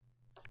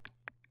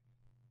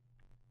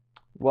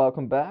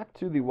Welcome back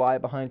to the Why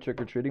Behind Trick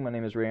or Treating. My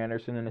name is Ray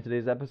Anderson, and in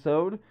today's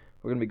episode,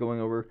 we're going to be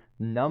going over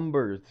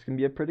numbers. It's going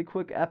to be a pretty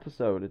quick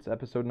episode. It's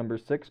episode number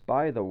 6,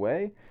 by the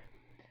way.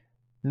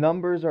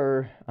 Numbers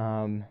are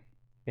an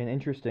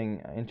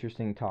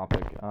interesting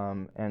topic,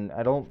 and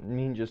I don't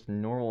mean just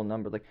normal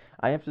numbers. Like,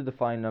 I have to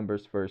define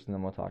numbers first, and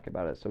then we'll talk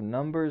about it. So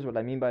numbers, what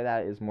I mean by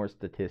that is more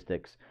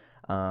statistics,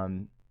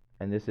 and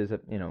this is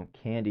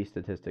candy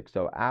statistics.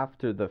 So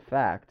after the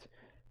fact,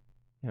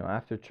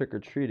 after trick or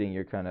treating,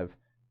 you're kind of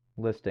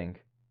listing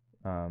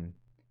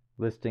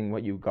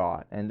what you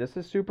got, and this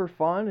is super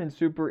fun and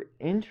super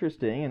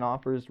interesting and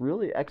offers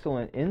really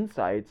excellent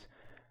insights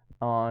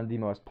on the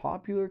most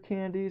popular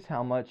candies,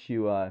 how much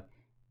you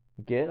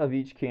get of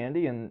each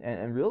candy,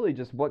 and really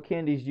just what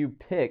candies you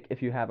pick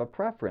if you have a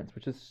preference,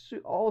 which is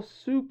all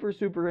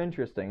super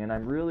interesting, and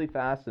I'm really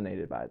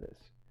fascinated by this.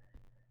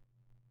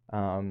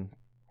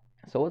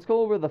 So let's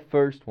go over the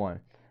first one,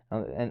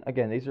 and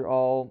again, these are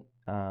all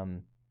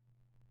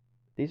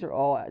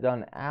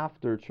done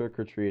after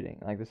trick-or-treating.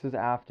 Like, this is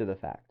after the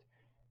fact.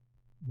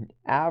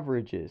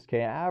 Averages.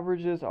 Okay,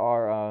 averages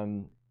are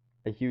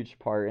a huge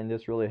part, and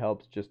this really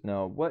helps just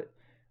know what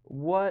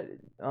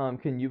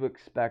can you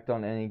expect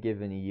on any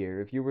given year.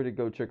 If you were to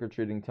go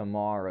trick-or-treating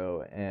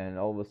tomorrow, and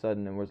all of a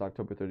sudden it was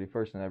October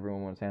 31st and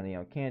everyone was handing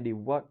out candy,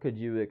 what could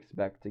you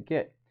expect to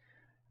get?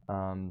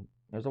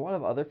 There's a lot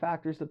of other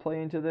factors that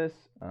play into this,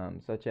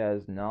 such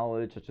as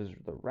knowledge, such as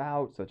the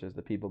route, such as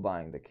the people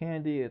buying the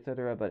candy,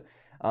 etc. But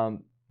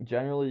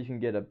generally, you can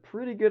get a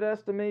pretty good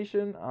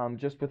estimation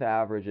just with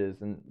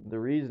averages. And the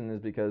reason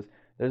is because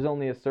there's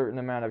only a certain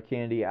amount of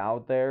candy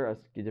out there,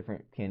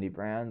 different candy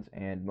brands,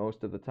 and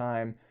most of the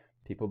time,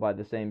 people buy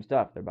the same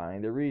stuff. They're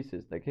buying the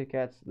Reese's, the Kit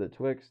Kats, the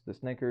Twix, the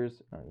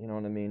Snickers, you know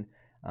what I mean?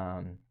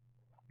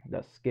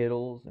 The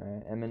Skittles,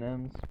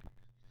 M&M's.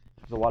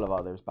 There's a lot of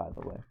others, by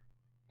the way.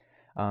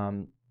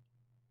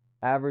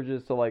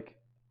 Averages, so like,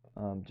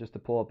 just to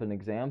pull up an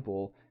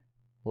example,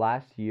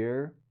 last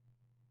year,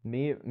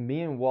 me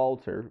and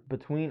Walter,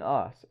 between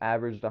us,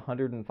 averaged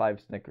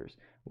 105 Snickers.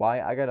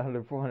 Why? I got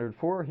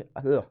 104,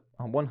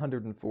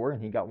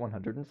 and he got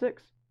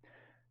 106.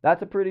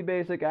 That's a pretty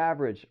basic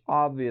average,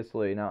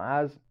 obviously. Now,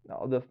 as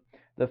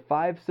the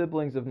 5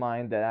 siblings of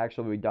mine that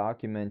actually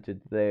documented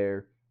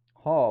their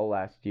haul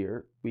last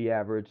year, the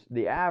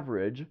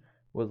average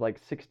was like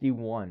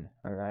 61,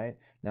 all right?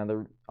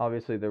 Now,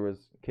 obviously there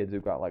was kids who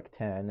got like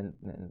 10,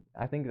 and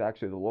I think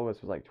actually the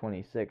lowest was like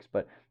 26,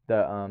 but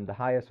the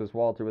highest was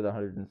Walter with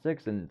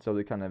 106, and so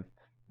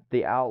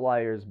the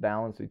outliers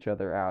balance each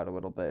other out a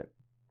little bit.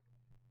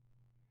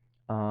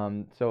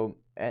 So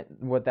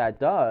what that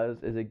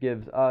does is it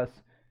gives us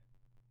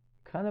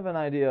kind of an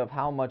idea of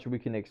how much we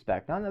can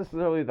expect. Not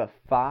necessarily the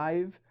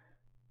five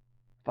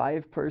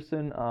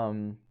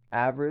person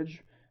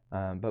average,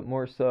 but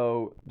more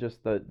so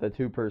just the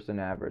 2-person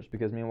average,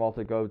 because me and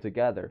Walter go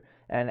together.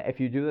 And if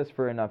you do this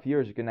for enough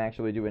years, you can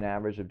actually do an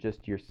average of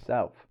just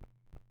yourself,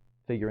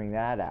 figuring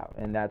that out,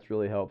 and that's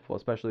really helpful,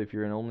 especially if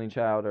you're an only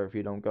child or if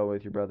you don't go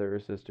with your brother or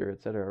sister,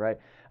 etc. Right?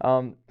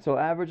 So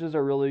averages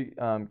are really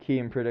key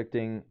in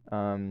predicting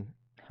how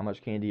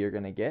much candy you're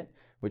going to get,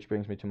 which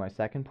brings me to my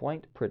second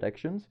point: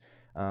 predictions.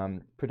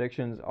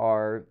 Predictions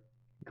are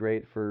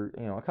great for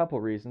a couple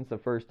reasons. The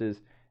first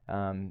is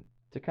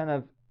to kind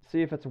of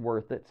see if it's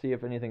worth it, see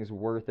if anything's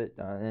worth it,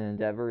 an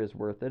endeavor is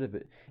worth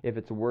it, if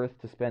it's worth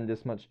to spend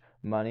this much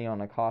money on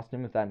a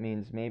costume. If that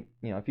means maybe,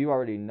 if you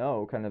already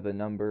know kind of the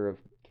number of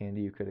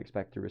candy you could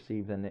expect to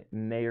receive, then it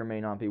may or may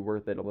not be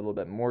worth it a little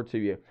bit more to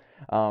you.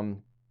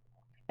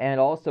 And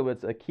also,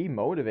 it's a key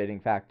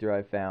motivating factor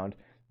I've found.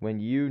 When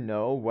you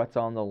know what's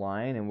on the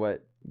line and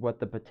what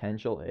the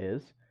potential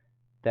is,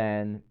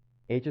 then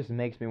it just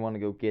makes me want to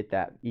go get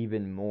that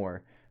even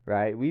more.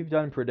 Right? We've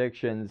done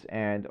predictions,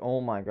 and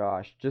oh my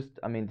gosh,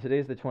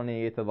 today's the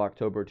 28th of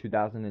October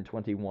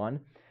 2021,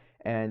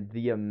 and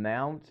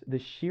the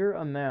sheer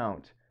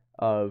amount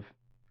of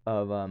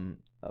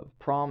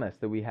promise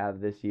that we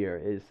have this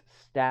year is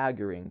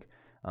staggering.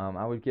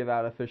 I would give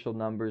out official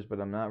numbers,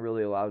 but I'm not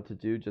really allowed to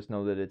do. Just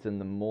know that it's in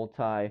the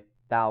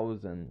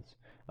multi-thousands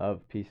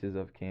of pieces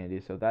of candy,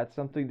 so that's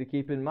something to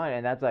keep in mind,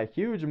 and that's a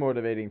huge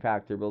motivating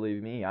factor.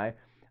 Believe me, I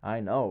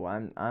know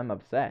I'm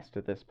obsessed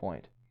at this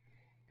point.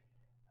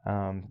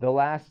 The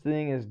last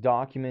thing is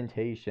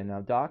documentation.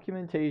 Now,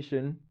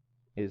 documentation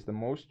is the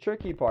most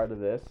tricky part of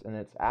this, and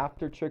it's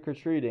after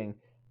trick-or-treating,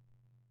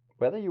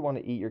 whether you want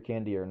to eat your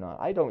candy or not.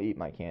 I don't eat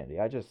my candy,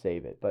 I just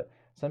save it, but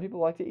some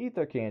people like to eat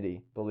their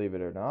candy, believe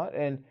it or not,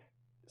 and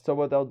so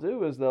what they'll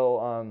do is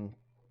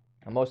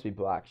most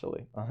people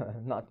actually,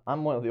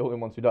 I'm one of the only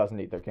ones who doesn't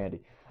eat their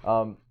candy.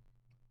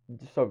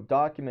 So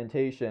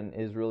documentation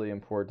is really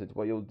important.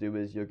 What you'll do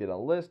is you'll get a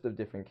list of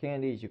different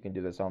candies. You can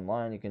do this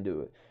online. You can do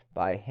it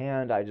by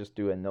hand. I just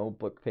do a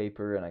notebook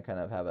paper, and I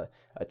kind of have a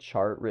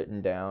chart written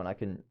down.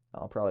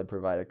 I'll probably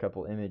provide a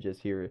couple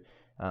images here,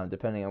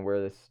 depending on where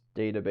this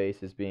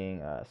database is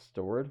being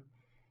stored.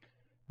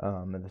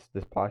 And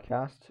this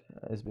podcast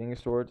is being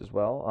stored as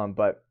well.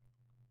 But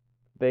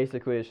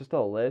basically, it's just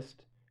a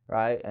list,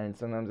 right? And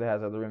sometimes it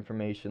has other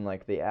information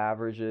like the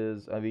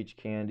averages of each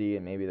candy,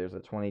 and maybe there's a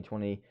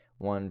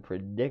 2021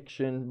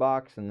 prediction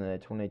box and then a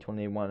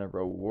 2021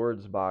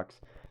 rewards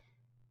box.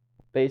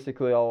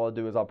 Basically, all I'll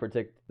do is I'll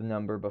predict the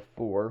number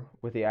before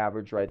with the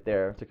average right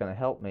there to kind of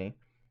help me.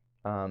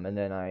 And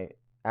then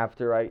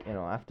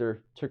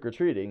after trick or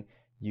treating,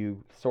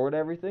 you sort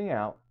everything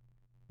out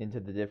into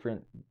the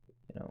different,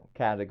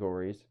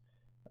 categories,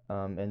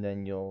 and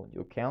then you'll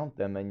count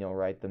them and you'll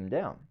write them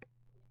down.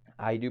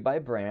 I do by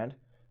brand,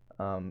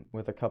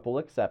 with a couple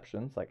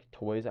exceptions like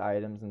toys,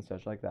 items, and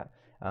such like that.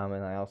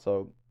 And I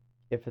also,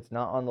 if it's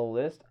not on the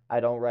list, I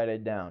don't write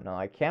it down. Now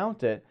I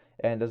count it,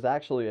 and there's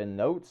actually a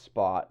note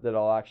spot that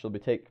I'll actually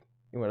take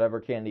whatever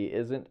candy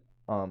isn't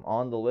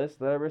on the list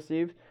that I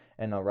received,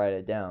 and I'll write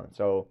it down.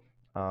 So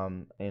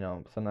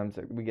sometimes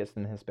we get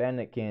some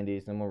Hispanic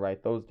candies and we'll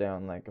write those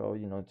down like, 2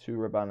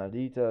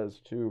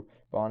 Rabanaditas, 2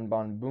 Bon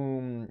Bon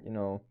Boom,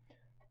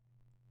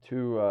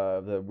 2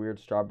 the weird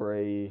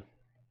strawberry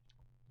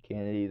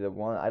candy, the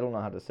one, I don't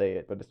know how to say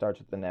it, but it starts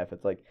with an F.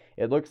 It's like,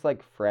 it looks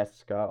like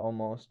Fresca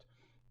almost,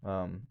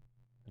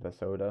 the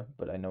soda,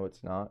 but I know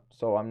it's not.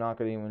 So I'm not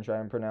going to even try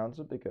and pronounce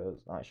it because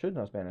I should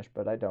know Spanish,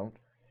 but I don't.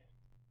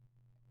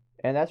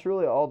 And that's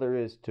really all there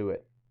is to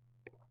it.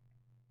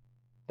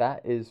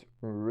 That is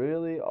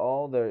really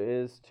all there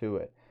is to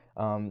it.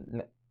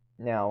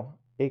 Now,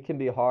 it can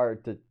be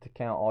hard to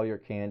count all your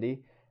candy,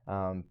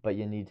 but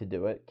you need to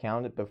do it.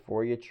 Count it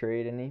before you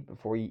trade any,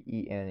 before you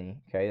eat any.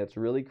 Okay, that's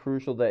really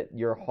crucial that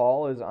your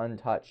haul is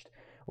untouched.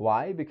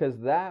 Why? Because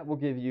that will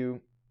give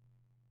you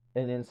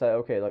an insight.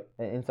 Okay, like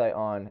an insight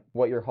on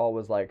what your haul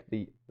was like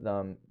the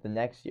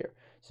next year.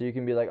 So you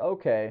can be like,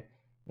 okay,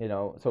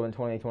 so in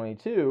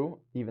 2022,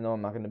 even though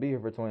I'm not going to be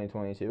here for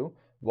 2022,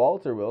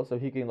 Walter will, so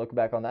he can look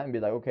back on that and be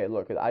like, okay,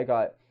 look, I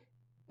got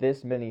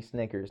this many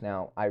Snickers.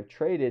 Now, I've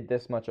traded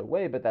this much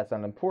away, but that's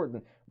not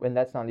important when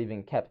that's not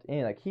even kept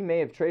in. Like, he may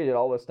have traded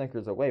all the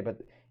Snickers away,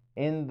 but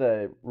in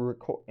the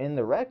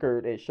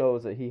record, it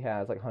shows that he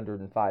has like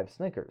 105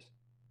 Snickers.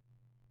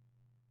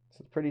 So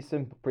it's pretty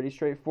simple, pretty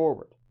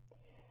straightforward.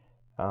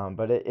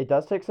 But it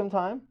does take some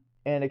time,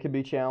 and it can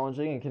be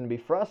challenging and can be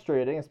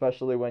frustrating,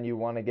 especially when you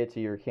want to get to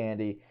your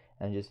candy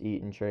and just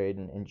eat and trade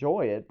and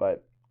enjoy it.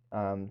 But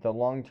the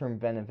long-term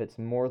benefits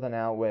more than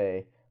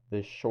outweigh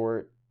the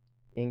short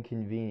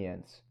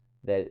inconvenience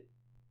that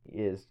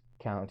is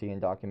counting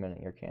and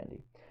documenting your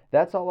candy.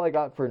 That's all I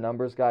got for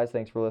numbers, guys.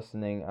 Thanks for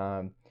listening,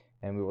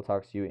 and we will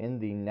talk to you in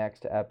the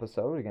next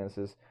episode. Again, this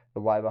is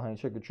The Why Behind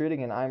Trick or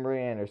Treating, and I'm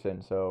Ray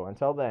Anderson. So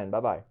until then,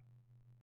 bye-bye.